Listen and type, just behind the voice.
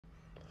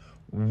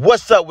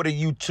What's up with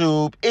the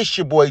YouTube? It's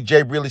your boy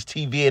Jay Realist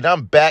TV, and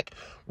I'm back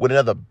with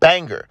another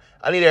banger.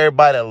 I need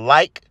everybody to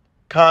like,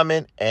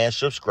 comment, and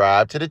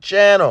subscribe to the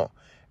channel.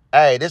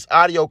 Hey, this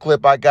audio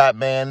clip I got,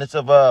 man, it's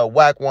of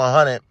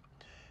Wack100.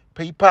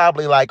 He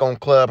probably like on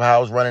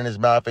Clubhouse running his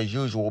mouth as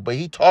usual, but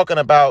he talking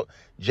about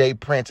Jay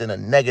Prince in a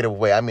negative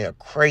way. I mean, a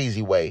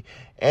crazy way.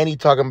 And he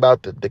talking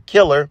about the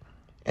killer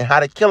and how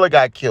the killer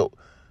got killed.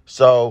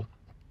 So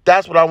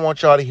that's what I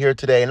want y'all to hear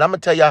today. And I'm going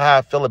to tell y'all how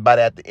I feel about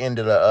it at the end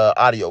of the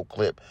audio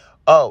clip.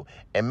 Oh,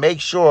 and make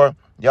sure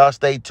y'all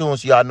stay tuned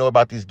so y'all know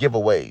about these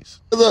giveaways.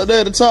 Up there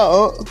at the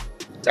top,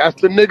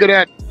 That's the nigga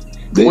that,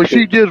 when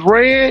she just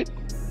read.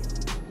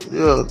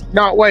 Yeah.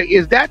 No, wait,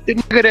 is that the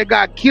nigga that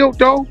got killed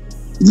though?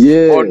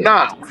 Yeah. Or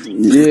not?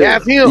 Yeah.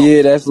 That's him.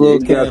 Yeah, that's Lil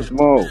Kim.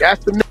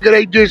 That's the nigga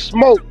they just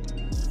smoked.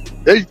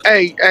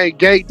 Hey,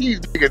 Gay,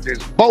 these niggas is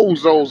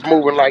bozos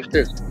moving like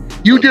this.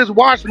 You just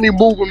watched me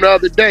move them the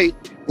other day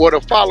with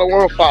a follow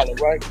unfollow,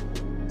 right?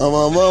 On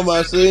my mom,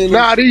 I seen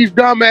Nah, these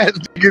dumbass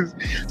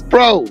niggas,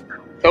 bro.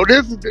 So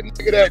this is the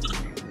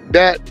nigga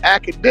that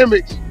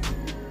academics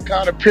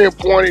kind of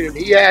pinpointed, and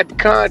he had the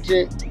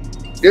content.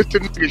 This the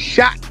nigga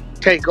shot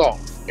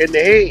takeoff in the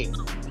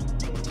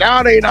head.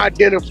 Now they ain't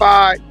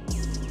identified.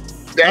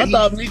 I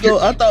thought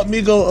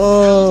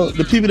Migo,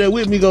 the people that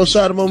with Migo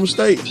shot him on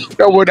mistake.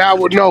 That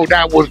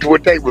was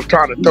what they was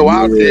trying to throw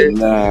out there.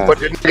 Nah. But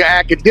the nigga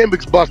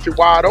academics busted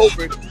wide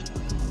open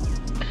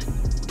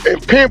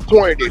and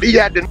pinpointed it. He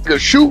had the nigga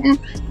shooting,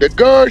 the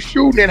gun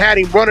shooting, and had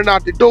him running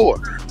out the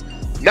door.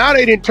 Now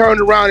they didn't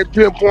turn around and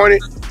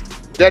pinpointed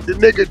that the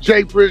nigga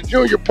Jay Prince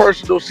Jr.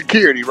 personal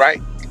security,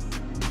 right?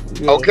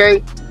 Yeah.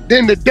 Okay?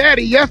 Then the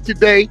daddy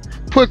yesterday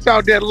puts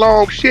out that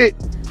long shit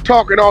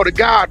talking all the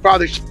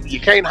Godfather shit. You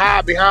can't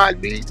hide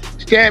behind me,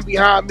 stand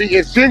behind me,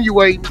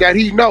 insinuating that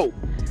he know.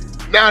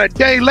 Now a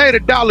day later,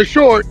 dollar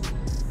short,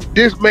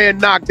 this man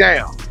knocked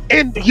down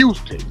in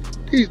Houston.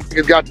 These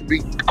niggas got to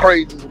be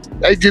crazy.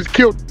 They just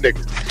killed the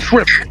nigga.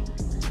 Tripping.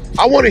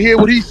 I want to hear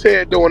what he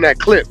said during that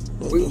clip.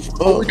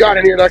 What we got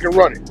in here that can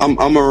run it? I'm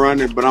gonna run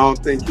it, but I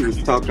don't think he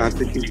was talking. I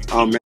think he was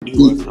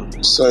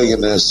singing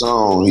that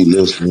song he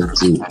listening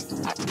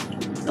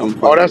to.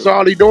 Oh, that's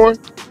all he doing?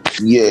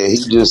 Yeah, he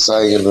just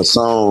singing the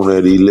song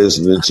that he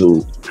listening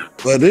to.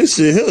 But this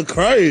shit here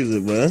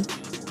crazy, man.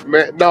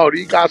 Man, no,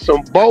 he got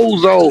some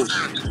bozos.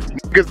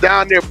 Niggas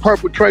down there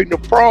perpetrating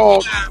the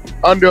fraud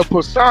under a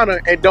persona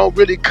and don't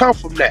really come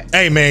from that.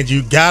 Hey, man,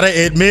 you gotta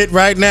admit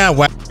right now.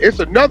 It's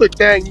another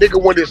thing,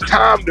 nigga, when it's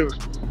time to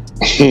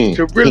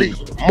really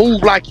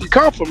move like you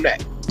come from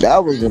that.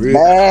 That was a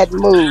bad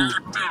move.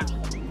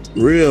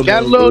 Real,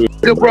 that little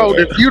nigga, bro,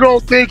 if you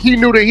don't think he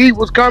knew the heat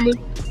was coming,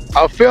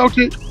 I felt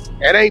it,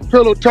 and ain't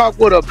pillow talk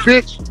with a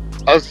bitch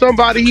or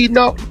somebody he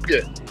know,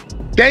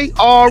 they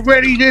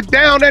already did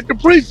down at the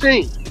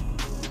precinct.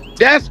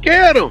 That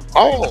scared him.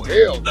 Oh,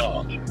 hell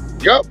no.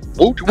 Yup.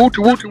 Wooty,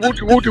 wooty, wooty,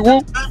 wooty, wooty,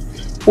 whoop.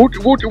 Wooty,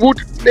 wooty,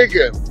 wooty.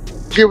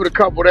 Nigga, give it a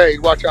couple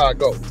days. Watch how it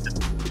go.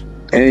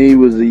 And he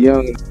was a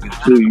young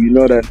nigga, too. You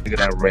know that nigga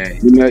that ran.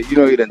 You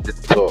know he done did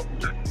talk.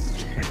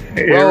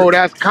 Bro,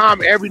 that's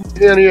common. Every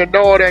nigga in here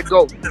know that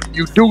go.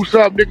 You do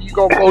something, nigga, you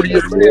gonna go to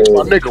your man.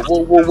 My nigga,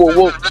 whoa, whoa, whoa,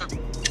 whoa.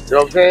 You know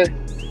what I'm saying?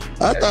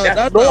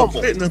 I thought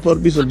fitness supposed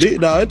to be some big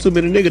dog. There's too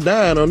many niggas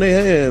dying on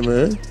their hand,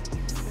 man.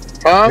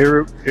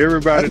 Huh?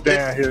 Everybody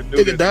down here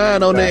nigga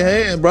dying on their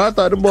hand, bro. I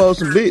thought the boy was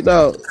some big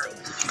dog.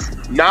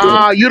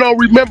 Nah, you don't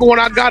remember when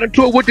I got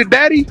into it with the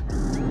daddy?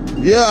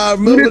 Yeah, I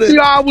remember that. See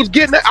how I was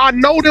getting it? I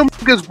know them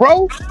niggas,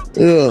 bro.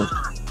 Yeah.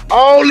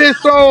 All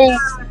this old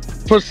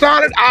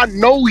persona, I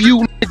know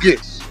you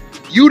niggas.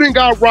 You done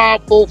got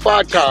robbed 4 or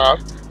 5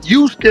 times.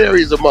 You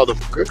scary as a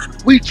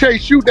motherfucker. We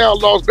chased you down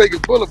Las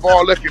Vegas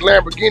Boulevard, left your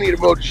Lamborghini in the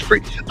middle of the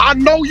street. I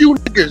know you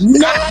niggas.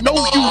 No! I know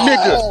you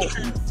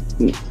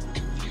niggas.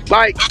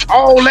 Like,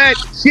 all that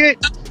shit.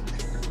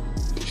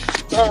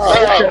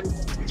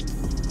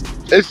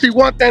 And see,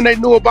 one thing they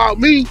knew about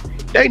me,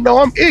 they know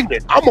I'm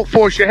ignorant. I'm gonna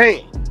force your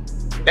hand.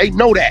 They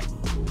know that.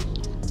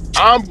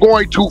 I'm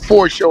going to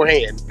force your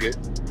hand,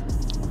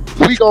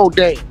 nigga. We gonna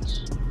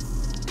dance.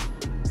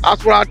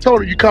 That's what I told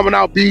her. You coming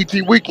out BET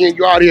weekend,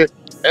 you out here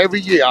every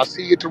year. I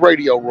see you at the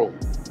radio room.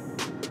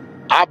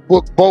 I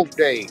book both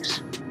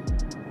days.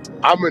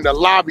 I'm in the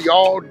lobby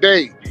all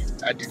day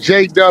at the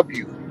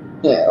JW.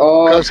 Yeah,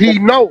 cause he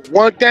know,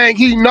 one thing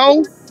he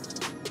know,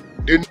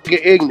 the nigga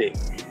ignorant.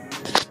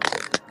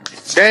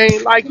 They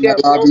ain't like that,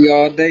 bro. Lobby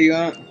all day,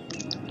 huh?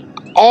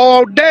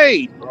 All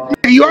day.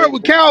 You heard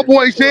what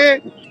Cowboy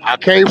said? I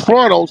came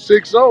front on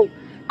 6-0.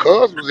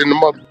 Cuz was in the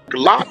motherfucking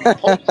lobby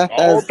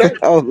all day.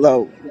 Oh,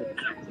 no.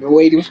 Been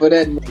waiting for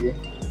that nigga.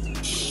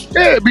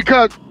 Yeah,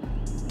 because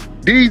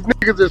these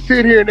niggas that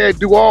sit here and they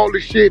do all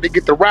this shit, they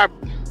get the rap.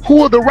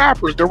 Who are the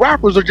rappers? The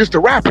rappers are just the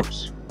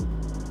rappers.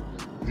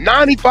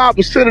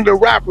 95% of the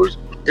rappers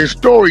is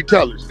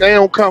storytellers. They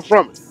don't come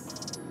from it.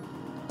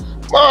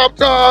 Mom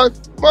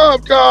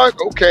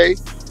talk, okay.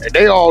 And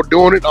they all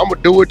doing it, I'm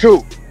gonna do it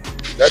too.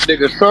 That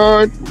nigga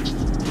son,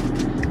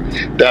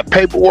 that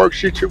paperwork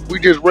shit we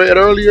just read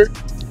earlier,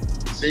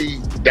 see,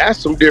 that's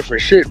some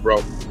different shit,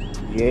 bro.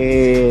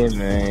 Yeah,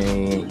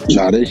 man.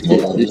 Nah, this shit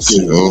was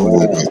Oh,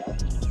 wild.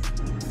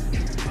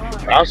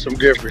 That's some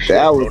different shit,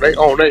 That bro. was They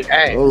on their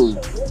ass. oh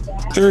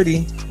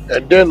 30.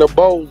 And then the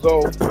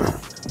bozo,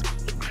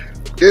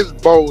 this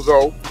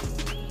bozo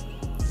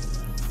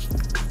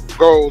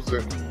goes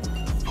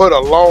and put a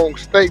long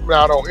statement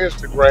out on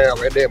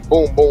Instagram and then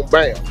boom, boom,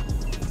 bam.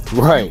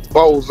 right.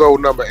 Bozo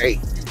number 8.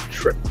 You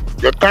tripping.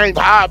 You can't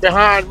hide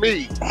behind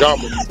me, dumb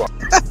as fuck.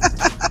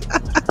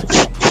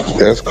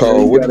 that's Yeah,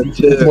 called. you What gotta do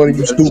you? Which tell. one of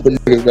You you gotta stupid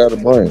niggas got a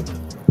brain?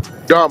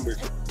 Dumb as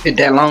Hit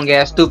that long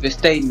ass stupid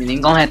statement.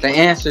 Ain't gonna have to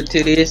answer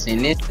to this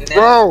and this and that.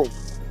 bro.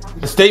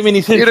 The statement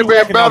he sent He'd have you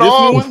been back on better this new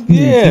off. one?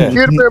 Yeah. He'd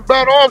have been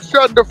better off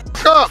shutting the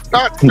fuck up,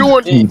 not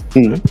doing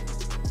tell.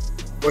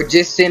 Or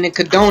just sending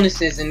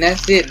condolences and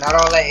that's it. Not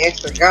all that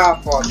extra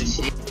Godfather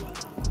shit.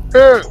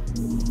 it.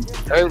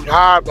 Can't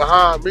hide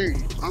behind me.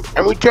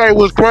 Let me tell you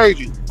what's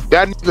crazy.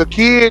 That nigga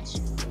kids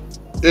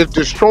is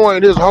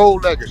destroying his whole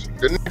legacy.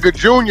 The nigga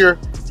Junior,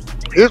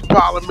 his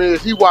problem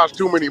is he watched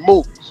too many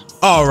movies.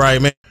 All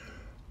right, man.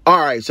 All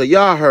right, so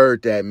y'all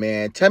heard that,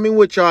 man. Tell me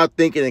what y'all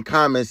think in the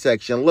comment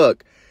section.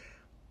 Look,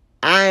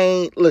 I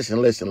ain't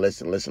listen.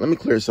 Let me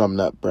clear something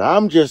up, bro.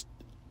 I'm just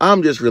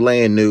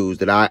relaying news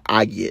that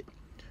I get.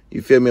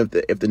 You feel me?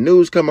 If the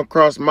news come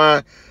across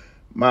my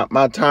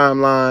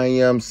timeline, you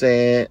know what I'm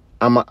saying,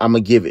 I'm gonna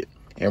give it.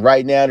 And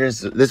right now,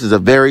 this is a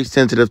very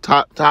sensitive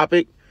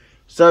topic,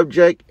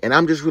 subject, and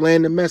I'm just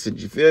relaying the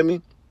message. You feel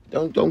me?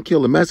 Don't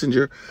kill the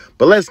messenger.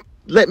 But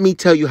let me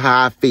tell you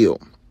how I feel.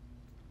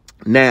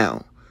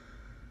 Now,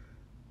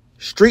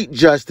 street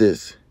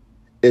justice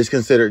is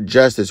considered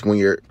justice when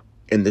you're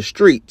in the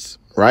streets,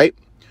 right?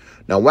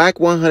 Now,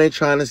 Wack100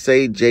 trying to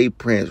say Jay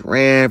Prince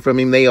ran from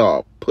him. They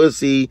all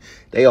pussy.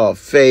 They all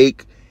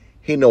fake.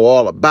 He know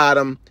all about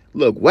him.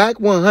 Look,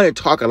 Wack100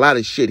 talk a lot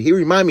of shit. He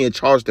remind me of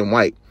Charleston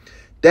White.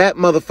 That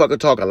motherfucker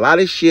talk a lot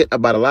of shit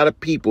about a lot of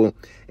people,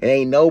 and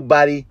ain't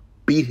nobody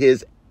beat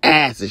his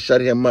ass and shut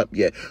him up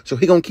yet. So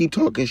he gonna keep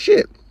talking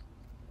shit.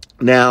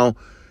 Now,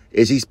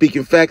 is he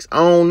speaking facts? I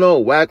don't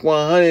know.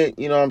 Wack100,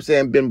 you know what I'm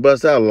saying, been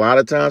busted out a lot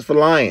of times for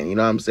lying. You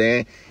know what I'm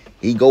saying?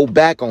 He go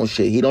back on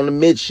shit. He don't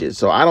admit shit.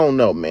 So I don't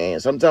know, man.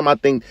 Sometimes I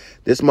think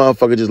this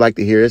motherfucker just like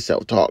to hear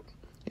himself talk.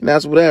 And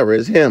that's whatever.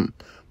 It's him.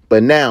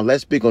 But now,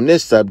 let's speak on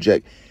this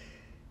subject.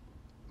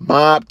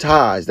 Mob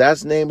ties.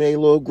 That's the name of a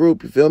little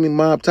group. You feel me?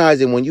 Mob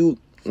ties. And when you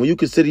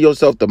consider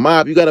yourself the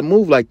mob, you got to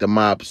move like the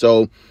mob.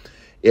 So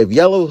if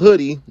Yellow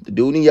Hoodie, the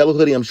dude in Yellow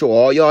Hoodie, I'm sure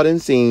all y'all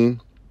didn't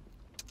seen.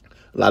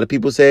 A lot of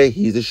people say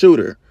he's the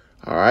shooter.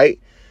 All right.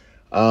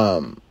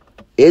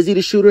 Is he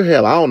the shooter?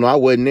 Hell, I don't know. I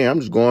wasn't there. I'm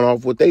just going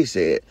off what they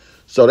said.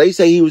 So they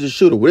say he was a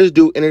shooter. Well, this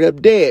dude ended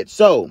up dead.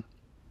 So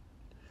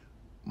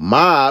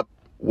mob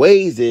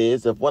ways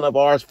is if one of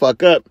ours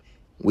fuck up,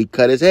 we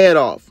cut his head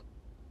off.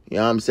 You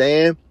know what I'm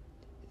saying?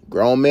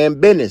 Grown man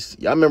business.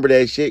 Y'all remember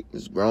that shit?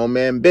 It's grown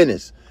man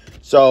business.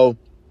 So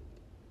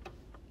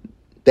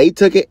they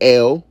took an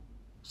L,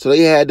 so they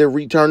had to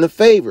return the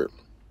favor.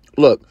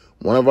 Look,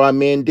 one of our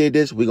men did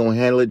this. We're going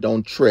to handle it.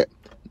 Don't trip.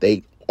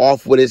 They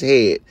off with his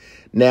head.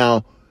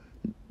 Now,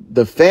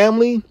 the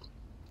family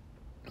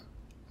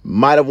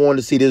might have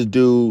wanted to see this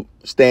dude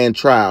stand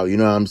trial. You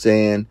know what I'm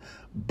saying?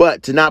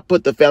 But to not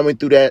put the family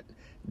through that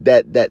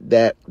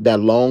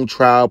long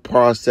trial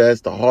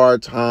process, the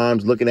hard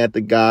times, looking at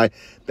the guy,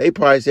 they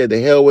probably said, the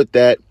hell with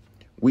that.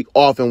 We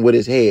off him with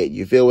his head.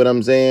 You feel what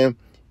I'm saying?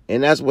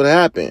 And that's what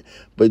happened.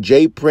 But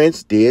Jay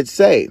Prince did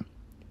say,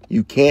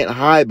 you can't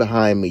hide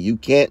behind me. You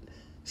can't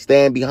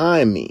stand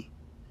behind me.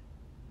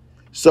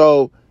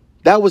 So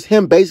that was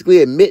him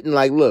basically admitting,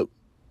 like, look,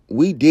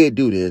 we did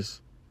do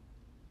this.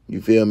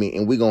 You feel me?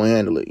 And we gonna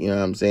handle it. You know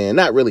what I'm saying?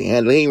 Not really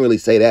handle it. He didn't really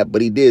say that,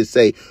 but he did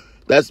say,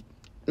 that's,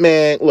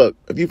 man, look,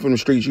 if you from the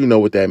streets, you know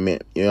what that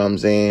meant. You know what I'm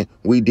saying?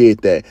 We did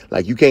that.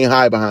 Like, you can't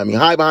hide behind me.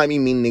 Hide behind me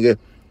mean, nigga,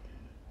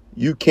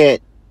 you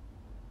can't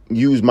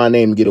use my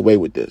name to get away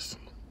with this.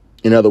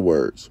 In other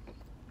words.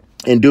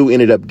 And dude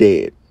ended up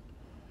dead.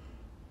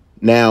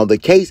 Now, the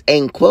case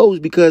ain't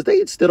closed because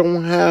they still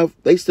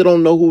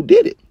don't know who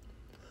did it.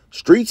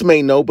 Streets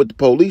may know, but the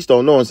police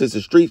don't know. And since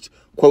the streets,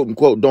 quote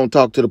unquote, don't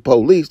talk to the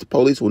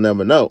police will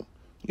never know.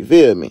 You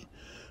feel me?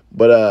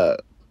 But,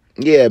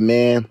 yeah,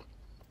 man.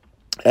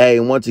 Hey,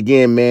 once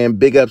again, man,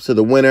 big ups to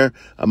the winner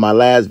of my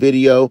last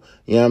video.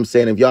 You know what I'm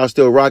saying? If y'all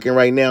still rocking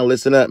right now,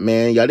 listen up,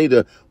 man. Y'all need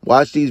to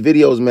watch these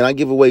videos, man. I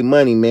give away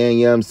money, man.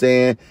 You know what I'm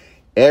saying?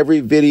 Every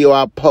video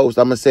I post,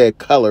 I'm going to say a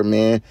color,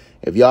 man.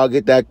 If y'all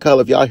get that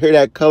color, if y'all hear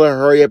that color,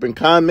 hurry up and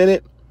comment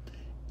it.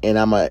 And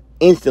I'm going to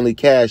instantly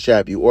cash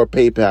app you or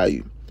PayPal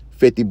you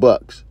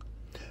 $50.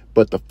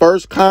 But the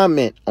first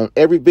comment on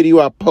every video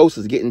I post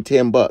is getting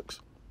 $10.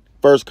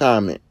 First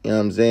comment. You know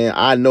what I'm saying?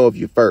 I know if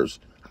you're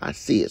first. I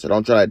see it. So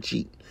don't try to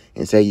cheat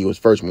and say you was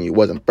first when you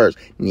wasn't first.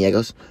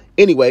 Niggas.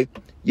 Anyway,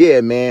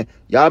 yeah, man.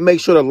 Y'all make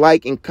sure to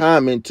like and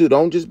comment too.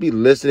 Don't just be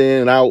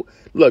listening out.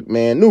 Look,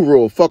 man, new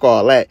rule. Fuck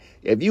all that.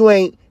 If you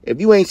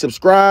ain't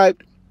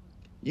subscribed,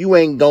 you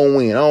ain't gonna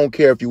win. I don't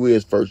care if you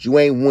is first. You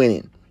ain't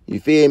winning. You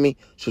feel me?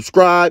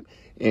 Subscribe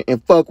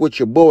and fuck with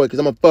your boy, because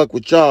I'm gonna fuck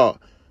with y'all.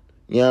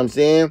 You know what I'm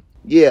saying?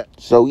 Yeah.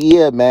 So,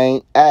 yeah,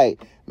 man. Hey,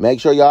 make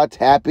sure y'all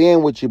tap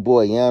in with your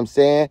boy. You know what I'm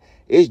saying?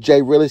 It's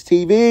J Realist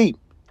TV,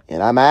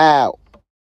 and I'm out.